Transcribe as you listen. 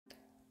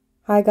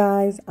Hi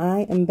guys,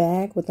 I am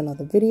back with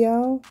another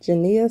video.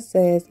 Jania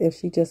says if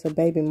she just a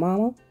baby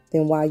mama,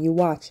 then why you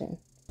watching?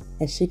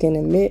 And she can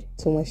admit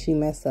to when she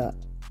mess up.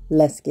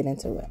 Let's get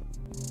into it.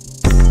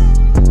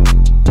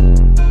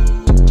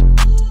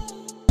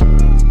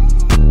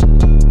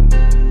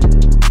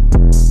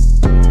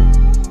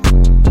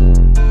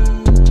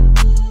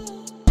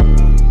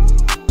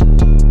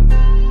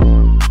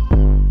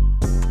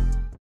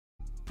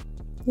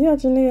 Yeah,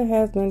 Jania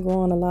has been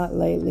growing a lot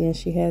lately, and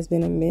she has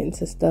been admitting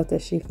to stuff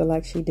that she feel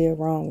like she did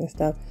wrong and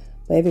stuff.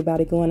 But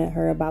everybody going at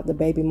her about the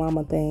baby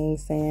mama thing,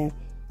 saying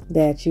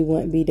that you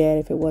wouldn't be that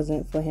if it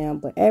wasn't for him.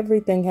 But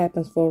everything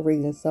happens for a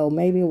reason, so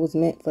maybe it was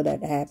meant for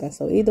that to happen.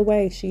 So either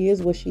way, she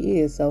is what she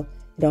is, so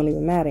it don't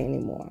even matter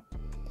anymore.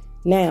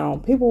 Now,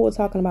 people were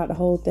talking about the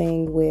whole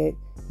thing with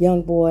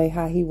young boy,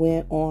 how he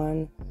went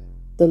on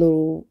the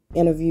little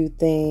interview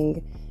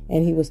thing,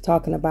 and he was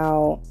talking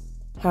about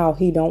how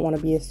he don't want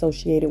to be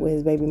associated with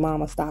his baby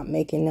mama, stop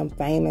making them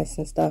famous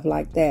and stuff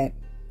like that.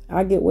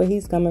 I get where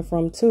he's coming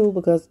from too,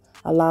 because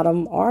a lot of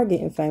them are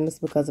getting famous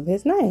because of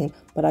his name.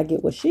 But I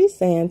get what she's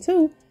saying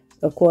too.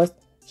 Of course,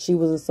 she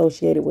was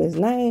associated with his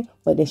name,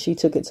 but then she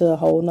took it to a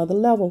whole nother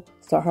level,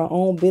 start her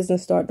own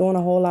business, start doing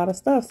a whole lot of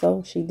stuff.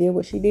 So she did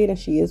what she did, and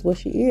she is what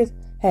she is.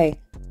 Hey,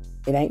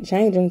 it ain't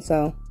changing,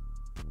 so.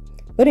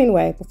 But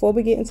anyway, before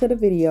we get into the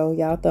video,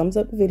 y'all thumbs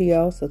up the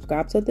video,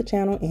 subscribe to the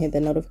channel, and hit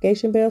the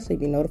notification bell so you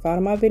get notified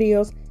of my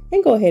videos.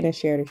 And go ahead and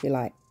share it if you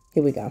like.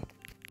 Here we go.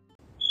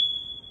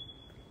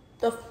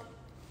 The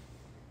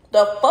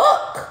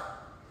fuck?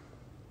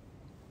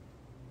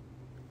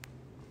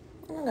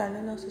 I don't got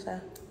nothing else to say.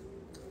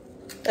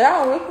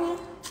 Y'all with me?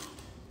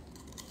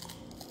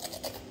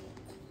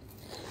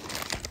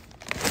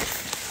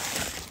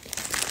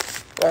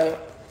 Right.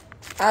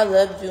 I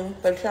loved you,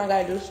 but you don't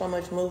gotta do so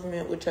much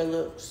movement with your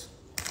lips.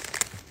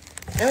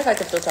 Let me take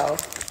the filter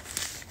off.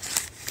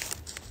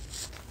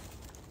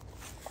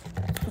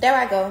 There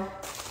I go.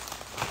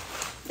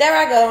 There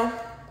I go.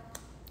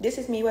 This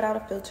is me without a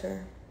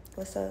filter.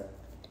 What's up?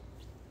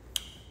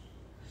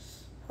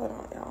 Hold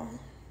on, y'all.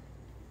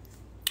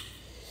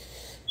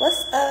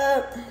 What's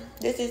up?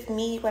 This is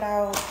me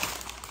without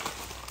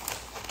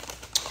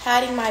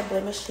hiding my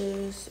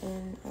blemishes,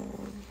 and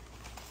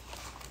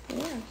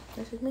yeah,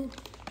 this is me.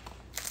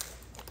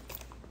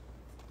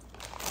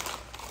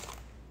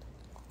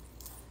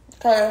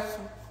 Cause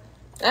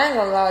I ain't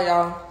gonna lie,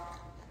 y'all.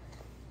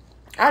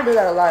 I do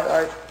that a lot.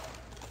 Like,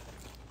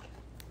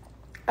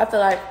 I feel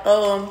like,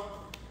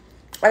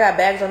 I got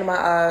bags under my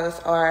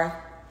eyes, or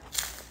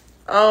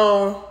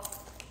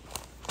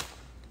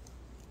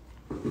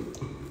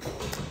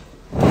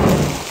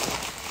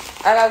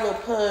I got a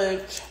little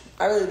pudge.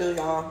 I really do,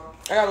 y'all.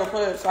 I got a little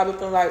pudge, so I be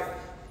feeling like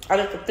I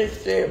need to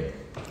fix it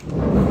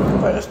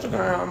for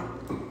Instagram,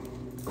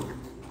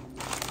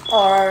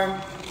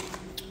 or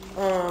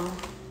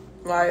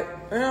like,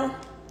 you know,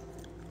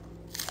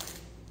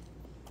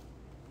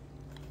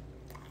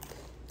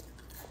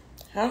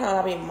 sometimes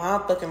I be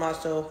mind-fucking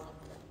myself.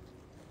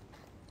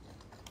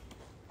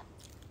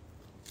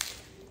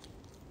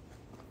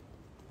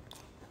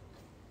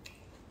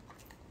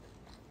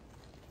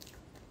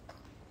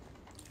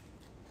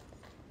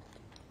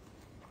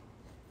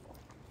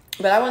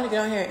 But I want to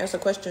get on here and answer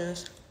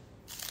questions.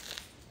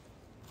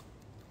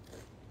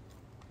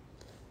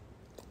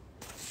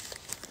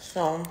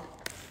 So,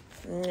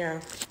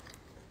 yeah.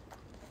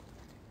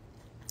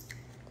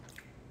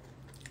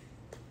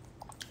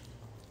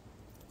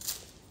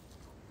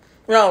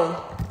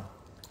 No,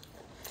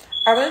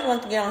 I really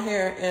want to get on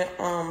here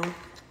and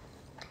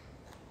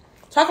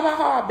talk about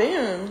how I've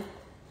been.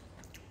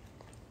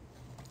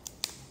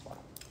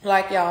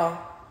 Like, y'all,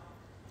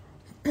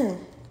 I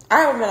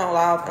haven't been on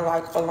live in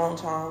like a long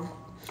time,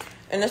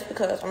 and that's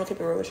because I'm gonna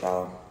keep it real with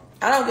y'all.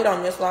 I don't get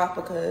on this live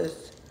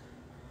because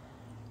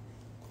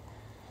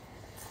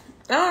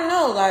I don't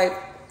know, like,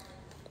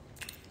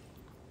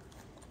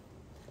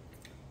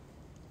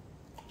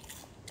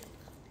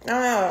 I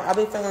don't know. I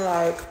be feeling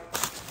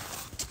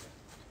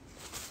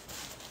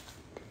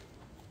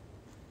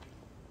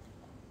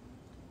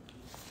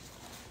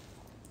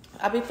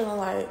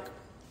like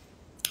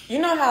you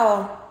know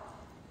how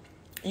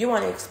you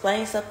want to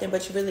explain something,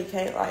 but you really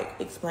can't, like,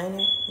 explain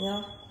it, you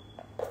know?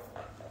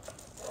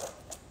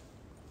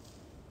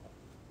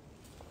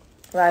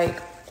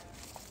 Like,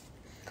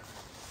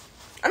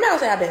 I'm not gonna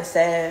say I've been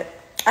sad.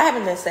 I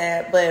haven't been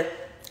sad, but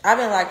I've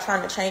been, like,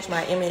 trying to change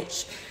my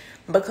image,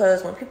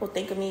 because when people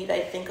think of me,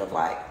 they think of,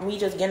 like, me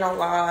just getting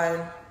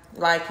online,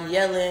 like,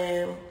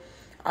 yelling,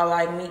 or,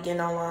 like, me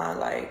getting online,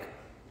 like,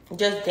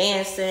 just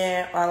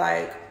dancing, or,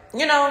 like,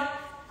 you know?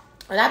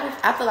 And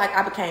I feel like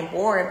I became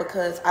boring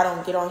because I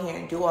don't get on here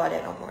and do all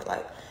that no more.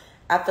 Like,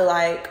 I feel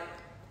like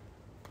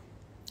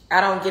I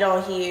don't get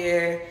on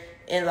here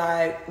and,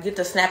 like, get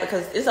to snap it,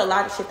 because it's a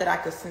lot of shit that I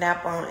could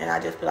snap on, and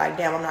I just be like,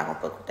 damn, I'm not gonna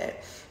fuck with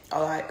that.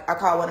 Or, like, I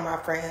call one of my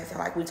friends and,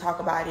 like, we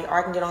talk about it, or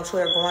I can get on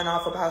Twitter going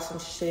off about some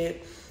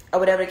shit, or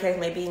whatever the case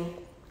may be.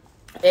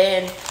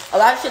 And a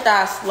lot of shit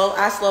that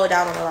I slow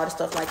down on a lot of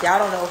stuff. Like, y'all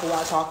don't know who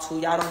I talk to.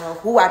 Y'all don't know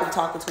who I be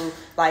talking to.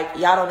 Like,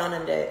 y'all don't know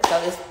none of that.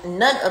 So it's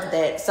none of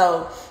that.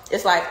 So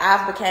it's like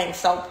I've became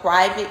so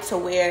private to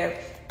where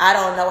I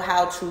don't know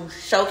how to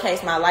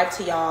showcase my life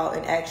to y'all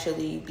and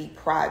actually be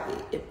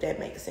private, if that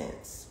makes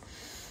sense.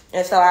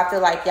 And so I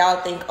feel like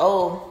y'all think,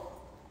 oh,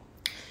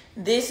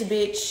 this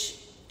bitch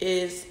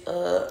is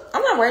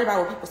I'm not worried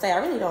about what people say. I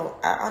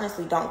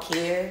honestly don't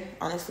care.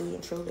 Honestly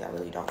and truly, I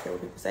really don't care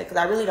what people say, because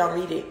I really don't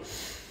read it.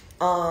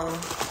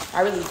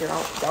 I really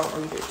don't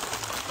read it.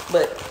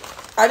 But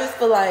I just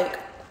feel like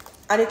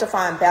I need to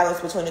find balance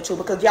between the two,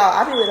 because y'all,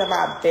 I be living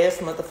my best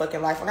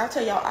motherfucking life. When I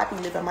tell y'all I be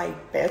living my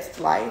best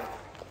life,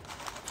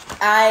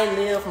 I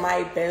live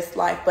my best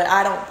life, but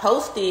I don't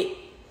post it,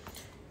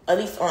 at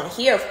least on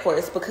here, of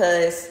course,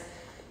 because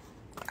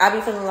I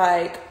be feeling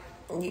like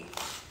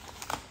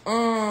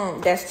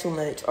that's too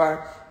much,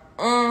 or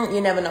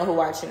you never know who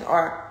watching,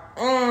 or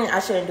I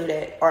shouldn't do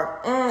that,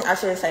 or I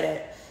shouldn't say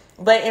that.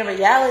 But in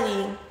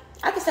reality,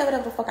 I can say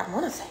whatever the fuck I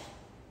want to say.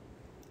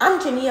 I'm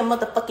Jania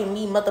motherfucking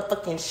me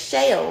motherfucking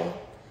shell.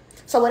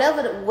 So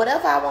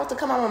whatever I want to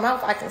come out of my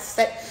mouth, I can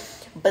say.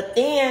 But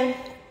then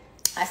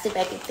I sit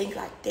back and think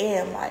like,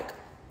 damn, like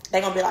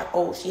they gonna be like,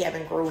 oh, she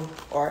haven't grown,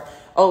 or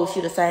oh,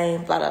 she the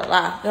same, blah blah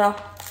blah. You know,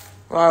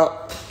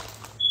 well,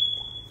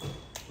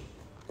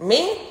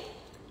 me,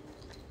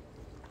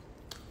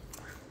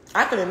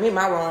 I can admit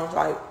my wrongs.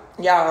 Like,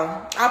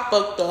 y'all, I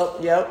fucked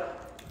up. Yep.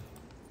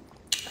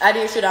 I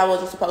did shit I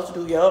wasn't supposed to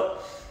do.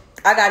 Yep.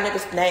 I got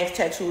niggas' names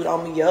tattooed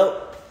on me.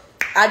 Yep.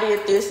 I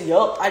did this.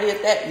 Yup. I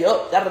did that.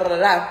 Yup. Da da da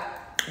da.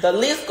 The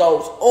list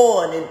goes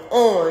on and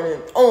on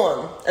and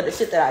on of the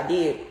shit that I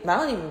did. But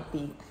I don't even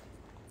be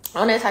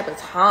on that type of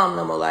time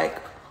no more. Like,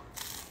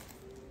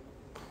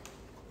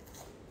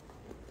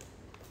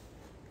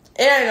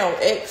 it ain't no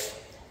ex.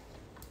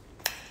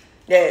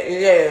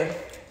 Yeah.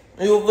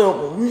 You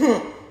feel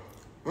me?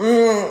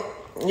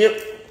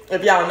 Yep.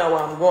 If y'all know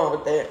where I'm going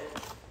with that.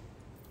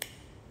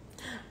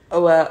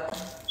 Oh, well.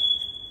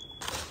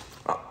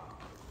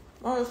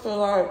 I just feel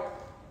like,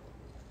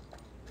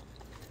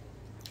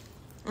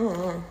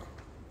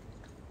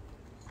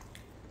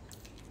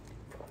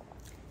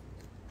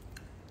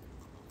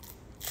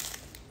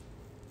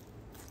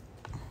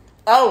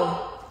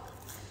 oh,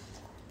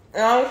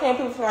 and I understand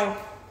people say,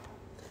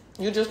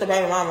 you just a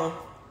baby mama.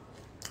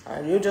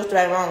 You just a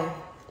baby mama.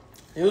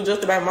 You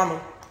just a baby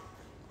mama.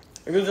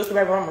 You just a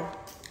baby mama.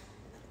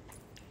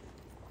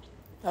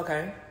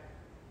 Okay.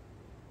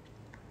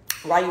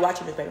 Why are you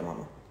watching this baby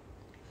mama?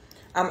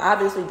 I'm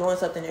obviously doing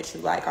something that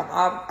you like.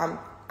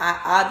 I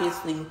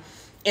obviously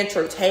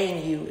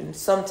entertain you in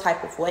some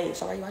type of way.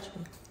 So why are you watching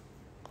me?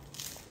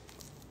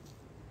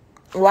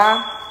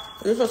 Why?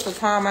 This was the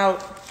time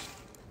out.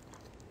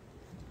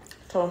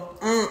 So,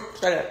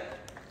 shut up.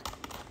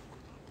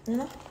 You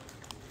know?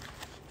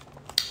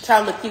 Try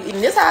to look cute.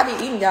 And this how I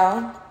be eating,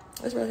 y'all.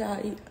 That's really how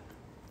I eat.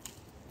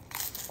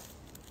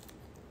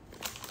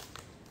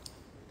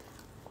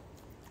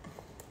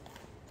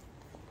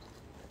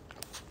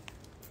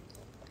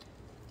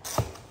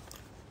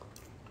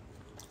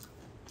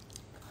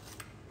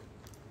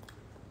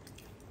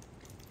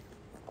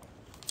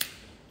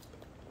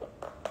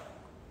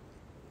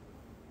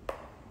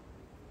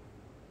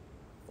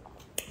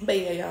 But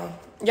yeah,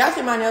 y'all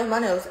see my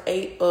nails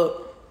ate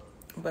up,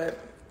 but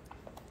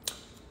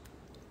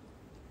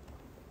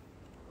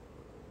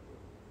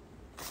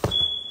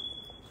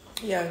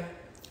yeah,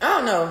 I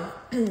don't know.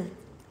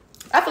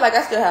 I feel like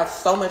I still have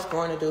so much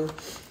growing to do.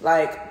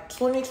 Like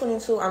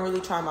 2022, I'm really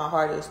trying my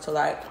hardest to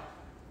like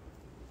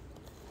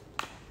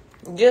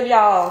give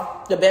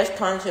y'all the best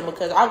content,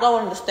 because I go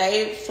on the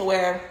stage to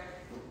where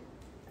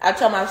I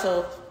tell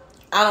myself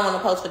I don't want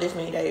to post for this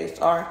many days,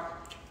 or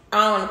I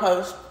don't want to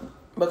post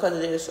because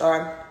of this,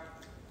 or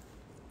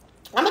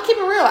I'm gonna keep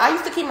it real. I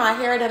used to keep my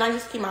hair done, I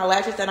used to keep my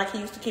lashes done, I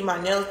used to keep my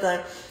nails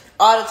done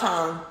all the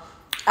time.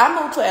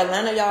 I moved to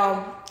Atlanta,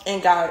 y'all,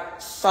 and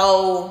got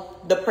so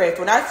depressed.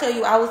 When I tell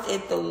you I was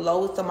at the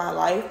lowest of my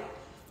life,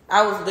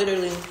 I was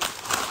literally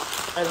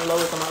at the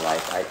lowest of my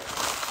life. Like,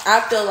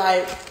 I feel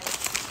like,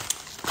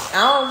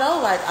 I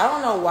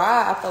don't know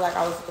why I feel like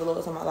I was at the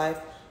lowest of my life.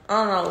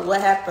 I don't know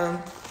what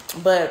happened,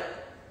 but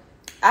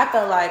I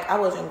felt like I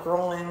wasn't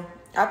growing.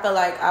 I felt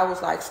like I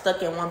was like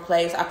stuck in one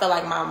place. I felt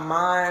like my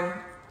mind,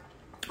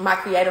 my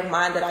creative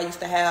mind that I used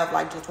to have,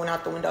 like just went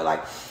out the window.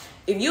 Like,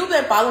 if you've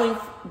been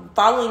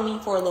following me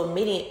for a little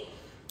minute,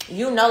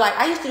 you know, like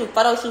I used to do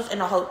photo shoots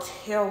in a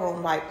hotel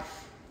room, like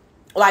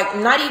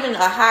not even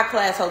a high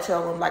class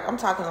hotel room. Like, I'm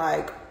talking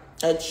like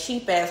a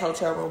cheap ass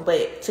hotel room,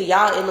 but to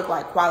y'all it looked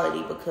like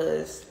quality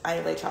because I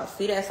didn't let y'all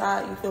see that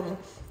side. You feel me?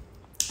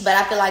 But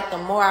I feel like the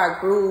more I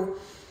grew,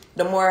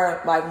 the more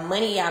like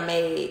money I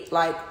made,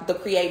 like the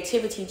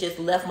creativity just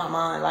left my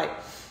mind. Like,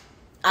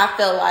 I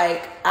felt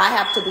like I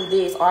have to do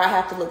this, or I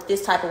have to look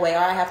this type of way, or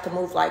I have to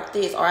move like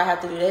this, or I have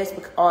to do this,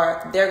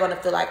 or they're going to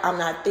feel like I'm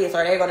not this,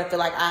 or they're going to feel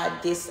like I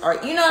this, or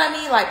you know what I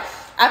mean? Like,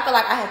 I feel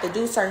like I have to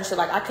do certain shit.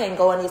 Like, I can't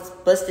go in this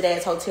busted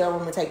ass hotel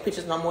room and take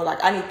pictures no more.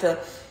 Like, I need to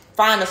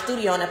find a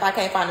studio, and if I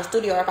can't find a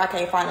studio, or if I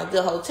can't find a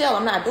good hotel,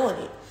 I'm not doing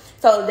it.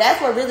 So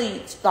that's what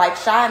really like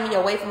shied me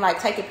away from like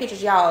taking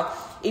pictures. Y'all,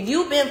 if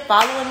you've been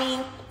following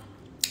me,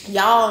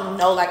 y'all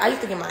know like I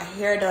used to get my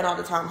hair done all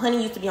the time.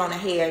 Honey used to be on the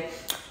hair.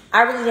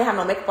 I really didn't have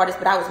no makeup artist,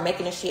 but I was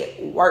making this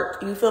shit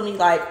work. You feel me?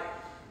 Like,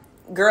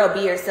 girl,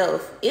 be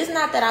yourself. It's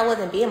not that I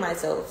wasn't being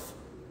myself.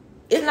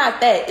 It's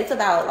not that. It's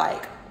about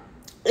like,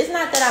 it's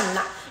not that I'm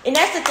not. And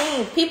that's the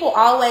thing. People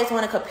always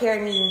want to compare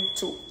me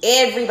to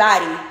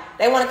everybody.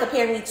 They want to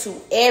compare me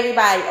to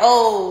everybody.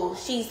 Oh,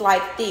 she's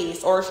like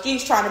this, or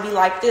she's trying to be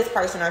like this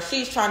person, or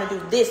she's trying to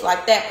do this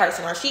like that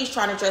person, or she's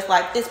trying to dress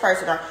like this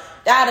person, or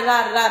da da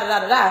da da da da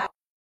da da.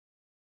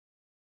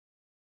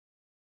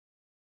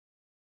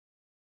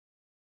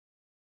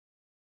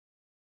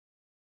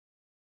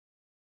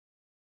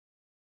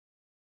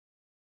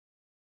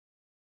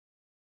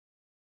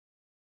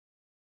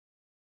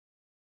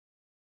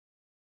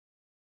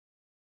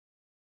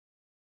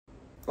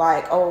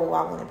 Like, oh,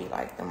 I want to be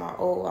like them, or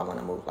oh, I want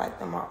to move like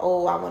them, or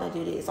oh, I want to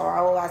do this, or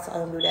oh, I saw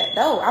them do that.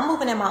 No, I'm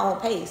moving at my own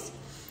pace.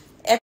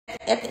 At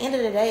the end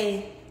of the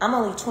day, I'm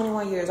only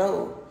 21 years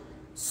old.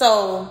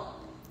 So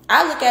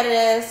I look at it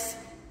as,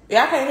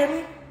 y'all can't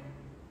hear me?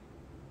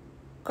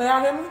 Can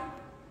y'all hear me?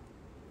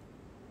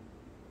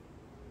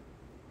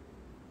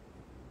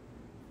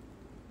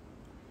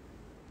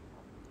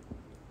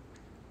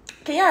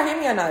 Can y'all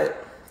hear me or not?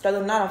 Because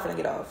if not, I'm finna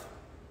get off.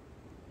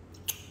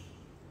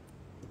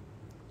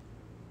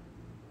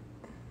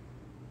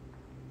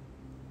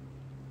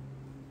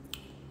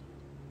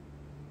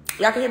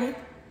 Y'all can hear me?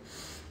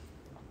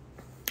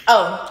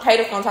 Oh,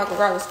 haters gonna talk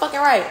regardless. Fucking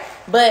right.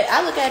 But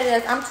I look at it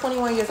as I'm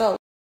 21 years old.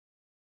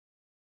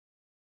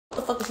 What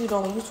the fuck is you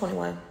doing when you're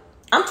 21?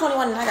 I'm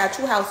 21 and I got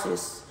 2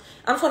 houses.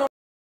 I'm 21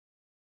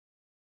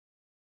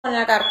 and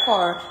I got a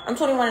car. I'm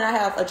 21 and I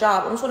have a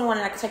job. I'm 21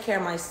 and I can take care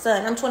of my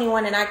son. I'm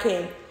 21 and I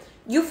can,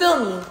 you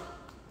feel me?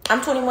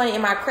 I'm 21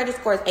 and my credit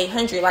score is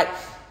 800. Like,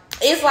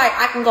 it's like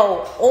I can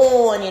go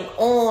on and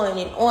on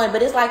and on.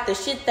 But it's like the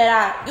shit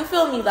that you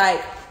feel me?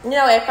 Like, you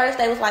know, at first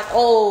they was like,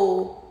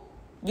 oh,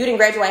 you didn't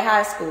graduate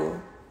high school.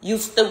 You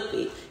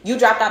stupid. You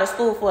dropped out of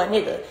school for a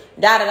nigga.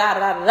 Da da da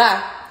da da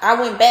da. I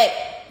went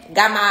back,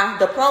 got my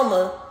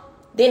diploma,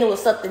 then it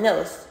was something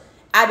else.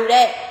 I do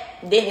that,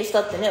 then it's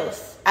something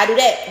else. I do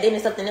that, then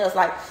it's something else.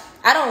 Like,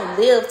 I don't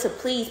live to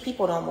please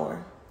people no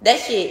more.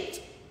 That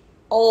shit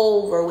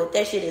over with.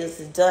 That shit is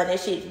done. That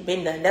shit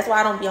been done. That's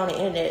why I don't be on the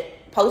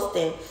internet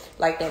posting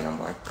like that no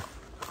more.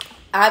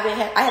 I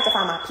had to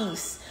find my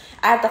peace.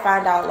 I have to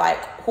find out like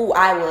who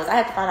I was. I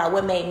have to find out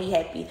what made me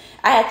happy.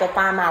 I have to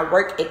find my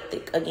work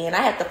ethic again.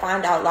 I have to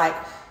find out like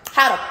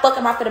how the fuck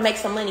am I gonna make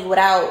some money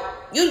without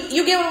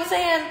you get what I'm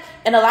saying?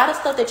 And a lot of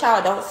stuff that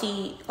y'all don't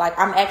see, like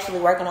I'm actually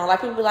working on.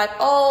 Like people be like,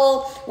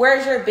 oh,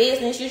 where's your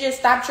business? You just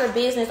stopped your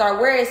business, or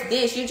where is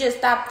this? You just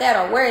stopped that,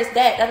 or where is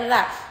that? Da da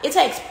da. It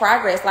takes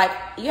progress. Like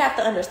you have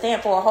to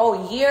understand, for a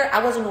whole year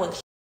I wasn't doing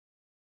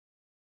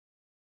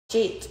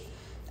shit.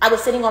 I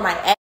was sitting on my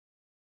ass.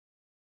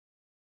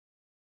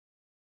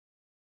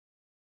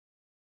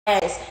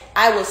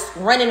 I was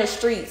running the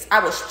streets. I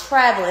was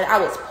traveling. I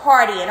was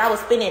partying. I was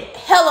spending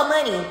hella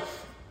money.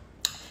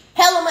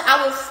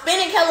 I was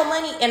spending hella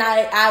money, and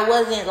I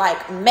wasn't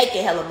like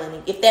making hella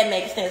money, if that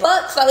makes sense.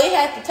 But so it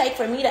has to take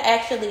for me to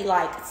actually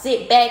like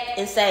sit back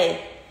and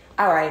say,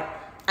 all right,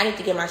 I need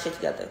to get my shit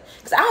together.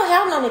 Because I don't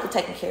have no nigga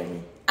taking care of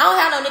me. I don't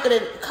have no nigga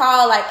to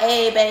call like,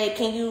 hey babe,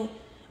 can you,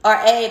 or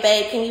hey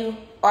babe, can you,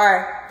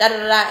 or da da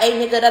da da, hey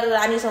nigga, da da da,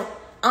 I need some.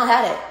 I don't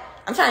have that.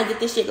 I'm trying to get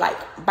this shit like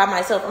by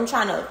myself. I'm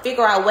trying to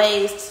figure out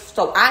ways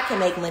so I can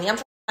make money. I'm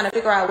trying to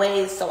figure out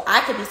ways so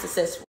I can be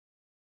successful.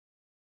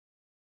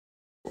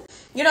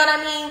 You know what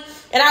I mean?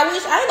 And I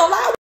ain't gonna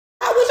lie,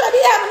 I wish I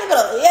did have a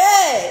nigga.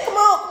 Yeah, come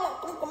on.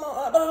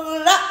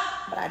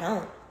 But I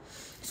don't.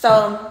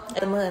 So, at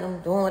the mud, I'm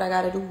doing what I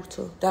gotta do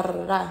to da da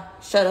da da.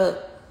 Shut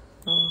up.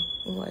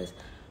 Anyways.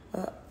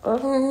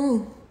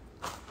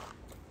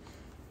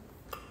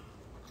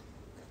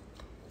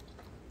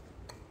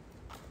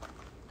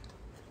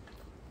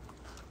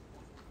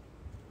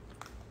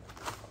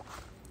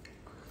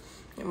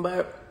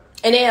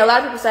 And then a lot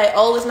of people say,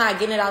 oh, it's not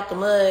getting it out the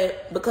mud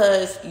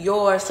because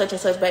you're such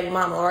and such baby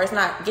mama, or it's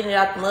not getting it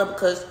out the mud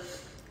because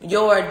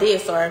you're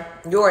this or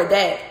you're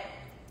that.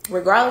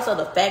 Regardless of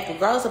the fact,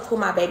 regardless of who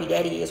my baby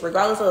daddy is,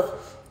 regardless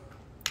of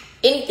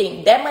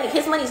anything, that money,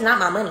 his money's not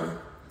my money.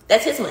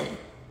 That's his money.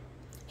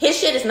 His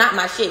shit is not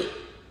my shit.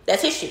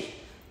 That's his shit.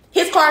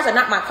 His cars are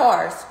not my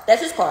cars.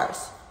 That's his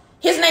cars.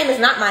 His name is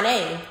not my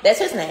name. That's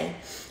his name.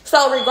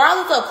 So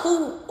regardless of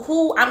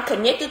who I'm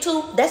connected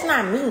to, that's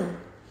not me.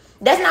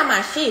 That's not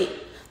my shit.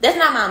 That's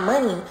not my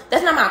money.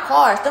 That's not my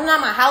cars. That's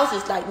not my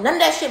houses. Like, none of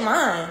that shit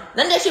mine.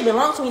 None of that shit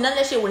belongs to me. None of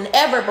that shit will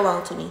ever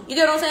belong to me. You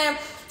get what I'm saying?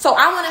 So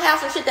I want to have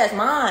some shit that's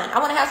mine. I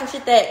want to have some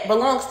shit that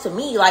belongs to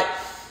me. Like,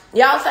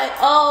 y'all say,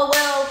 oh,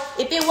 well,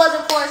 if it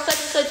wasn't for such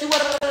and such, you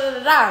would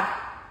have.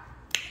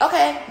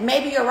 Okay,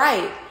 maybe you're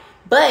right.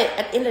 But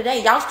at the end of the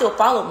day, y'all still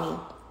follow me.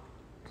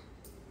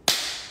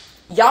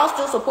 Y'all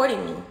still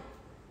supporting me.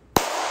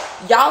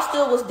 Y'all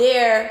still was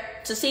there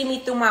to see me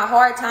through my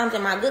hard times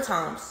and my good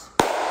times.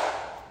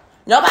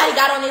 Nobody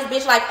got on this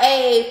bitch like,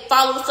 hey,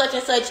 follow such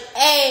and such.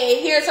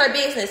 Hey, here's her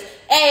business.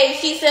 Hey,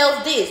 she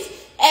sells this.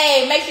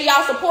 Hey, make sure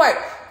y'all support.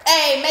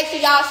 Hey, make sure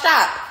y'all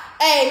shop.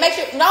 Hey, make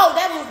sure. No,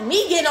 that was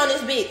me getting on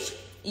this bitch.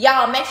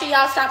 Y'all, make sure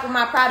y'all shop with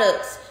my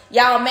products.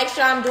 Y'all, make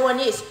sure I'm doing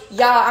this.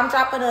 Y'all, I'm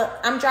dropping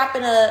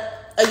a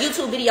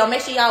YouTube video.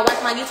 Make sure y'all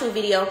watch my YouTube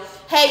video.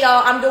 Hey,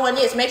 y'all, I'm doing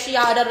this. Make sure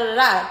y'all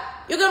da-da-da-da.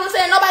 You get what I'm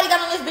saying? Nobody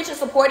got on this bitch and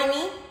supporting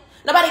me.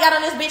 Nobody got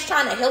on this bitch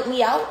trying to help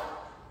me out.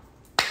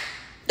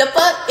 The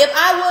fuck? If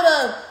I would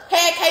have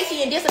had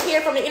Casey and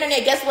disappeared from the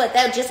internet, guess what?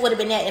 That just would have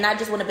been that. And I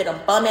just would have been a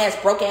bum-ass,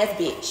 broke-ass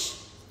bitch.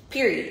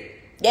 Period.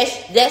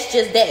 That's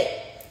just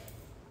that.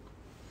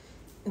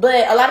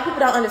 But a lot of people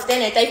don't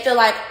understand it. They feel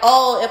like,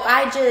 oh, if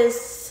I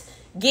just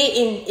get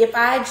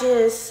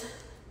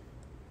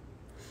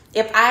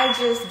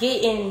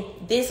in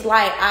this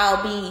light,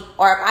 I'll be,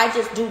 or if I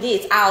just do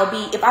this, I'll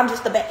be, if I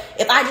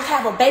just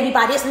have a baby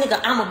by this nigga,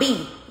 I'ma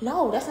be.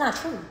 No, that's not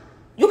true.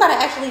 You gotta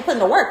actually put in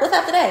the work. What's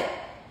after that?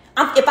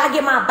 If I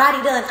get my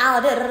body done,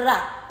 I'll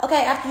da-da-da-da.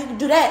 Okay, after you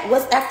do that,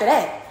 what's after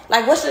that?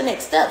 Like, what's your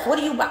next steps?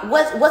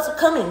 What's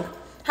coming?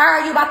 How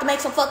are you about to make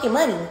some fucking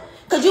money?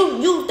 Cause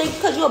you think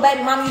because you a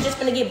baby mama, you just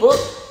gonna get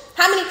booked?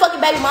 How many fucking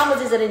baby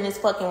mamas is it in this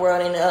fucking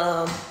world? And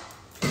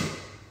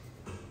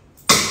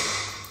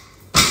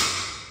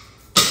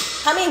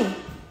how many?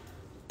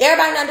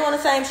 Everybody not doing the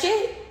same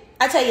shit.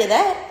 I tell you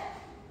that.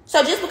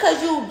 So just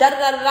because you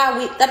da-da-da-da-da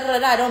with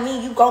da-da-da-da don't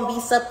mean you gonna be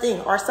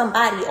something or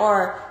somebody,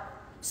 or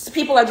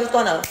people are just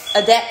gonna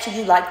adapt to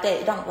you like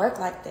that. It don't work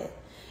like that.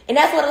 And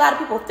that's what a lot of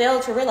people fail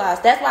to realize.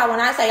 That's why when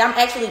I say I'm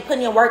actually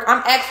putting in work,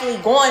 I'm actually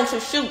going to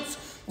shoots.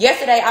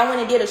 Yesterday, I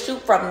went and did a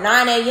shoot from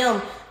 9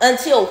 a.m.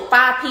 until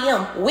 5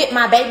 p.m. with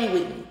my baby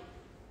with me.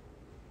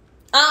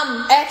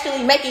 I'm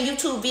actually making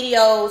YouTube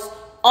videos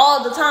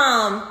all the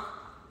time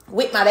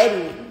with my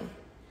baby with me.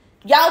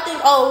 Y'all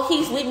think, oh,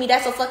 he's with me,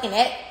 that's a fucking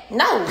act?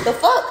 No, the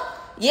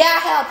fuck? Yeah, I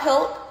have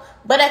help.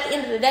 But at the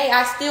end of the day,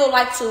 I still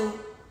like to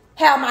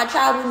have my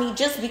child with me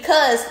just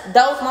because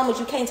those moments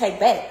you can't take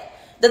back.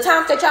 The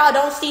times that y'all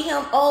don't see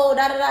him, oh,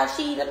 da-da-da,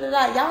 she,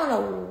 da-da-da, y'all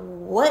know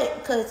what?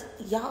 Because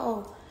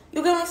y'all,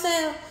 you get what I'm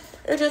saying?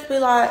 It just be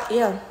like,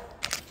 yeah,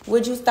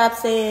 would you stop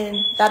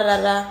saying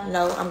da-da-da-da?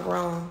 No, I'm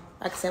grown.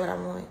 I can say what I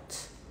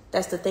want.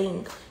 That's the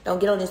thing. Don't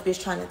get on this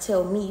bitch trying to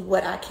tell me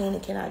what I can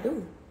and cannot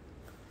do.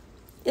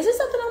 Is there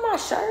something on my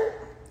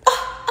shirt?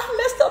 Oh, I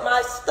messed up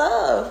my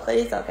stuff. But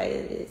it's okay.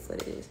 It is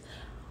what it is.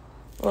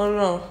 I don't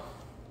know.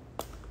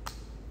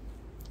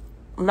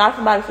 I'm not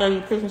somebody saying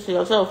you preaching to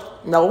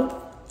yourself. No.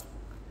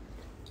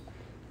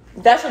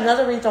 That's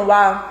another reason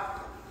why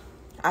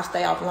I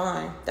stay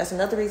offline. That's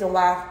another reason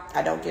why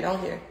I don't get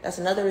on here. That's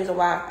another reason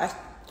why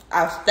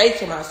I stay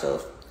to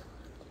myself.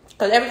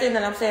 Because everything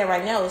that I'm saying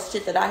right now is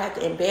shit that I have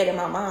to embed in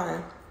my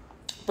mind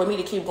for me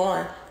to keep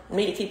going, for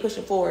me to keep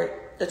pushing forward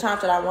the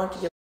times that I want to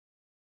get.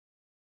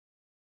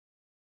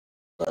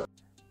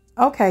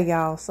 Okay,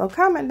 y'all. So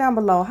comment down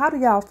below. How do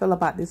y'all feel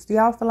about this? Do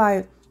y'all feel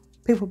like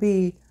people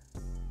be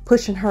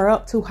pushing her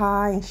up too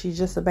high and she's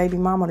just a baby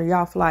mama? Or do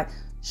y'all feel like,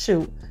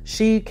 shoot,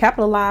 she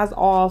capitalized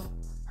off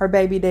her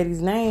baby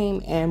daddy's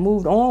name and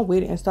moved on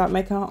with it and started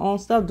making her own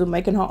stuff,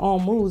 making her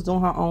own moves,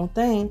 doing her own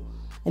thing?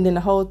 And then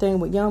the whole thing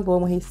with Youngboy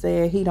when he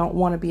said he don't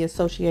want to be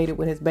associated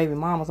with his baby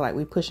mamas, like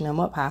we pushing him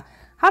up high.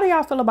 How do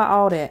y'all feel about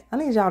all that? I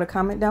need y'all to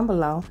comment down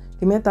below.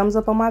 Give me a thumbs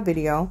up on my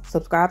video.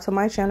 Subscribe to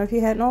my channel if you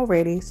hadn't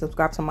already.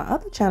 Subscribe to my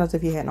other channels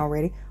if you hadn't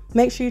already.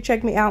 Make sure you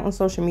check me out on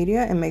social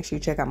media and make sure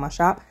you check out my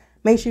shop.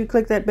 Make sure you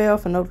click that bell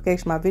for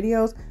notification of my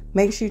videos.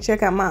 Make sure you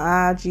check out my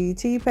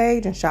IGT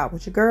page and shop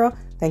with your girl.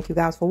 Thank you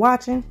guys for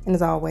watching. And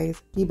as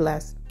always, be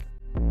blessed.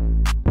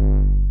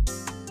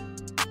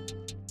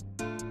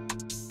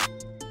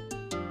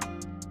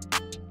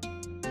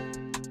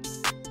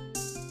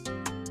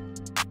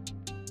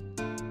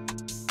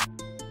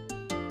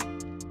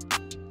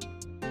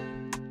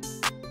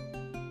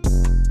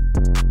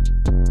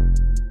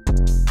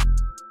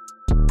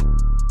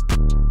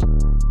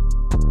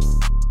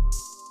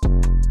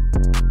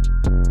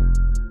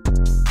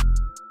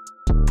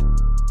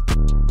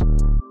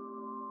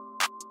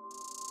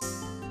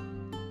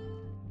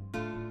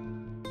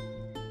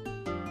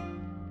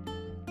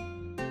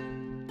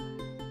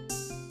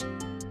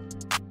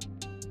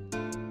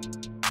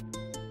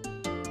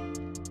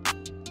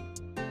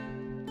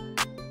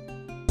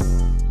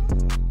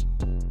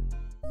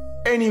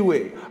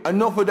 Anyway,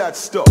 enough of that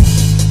stuff.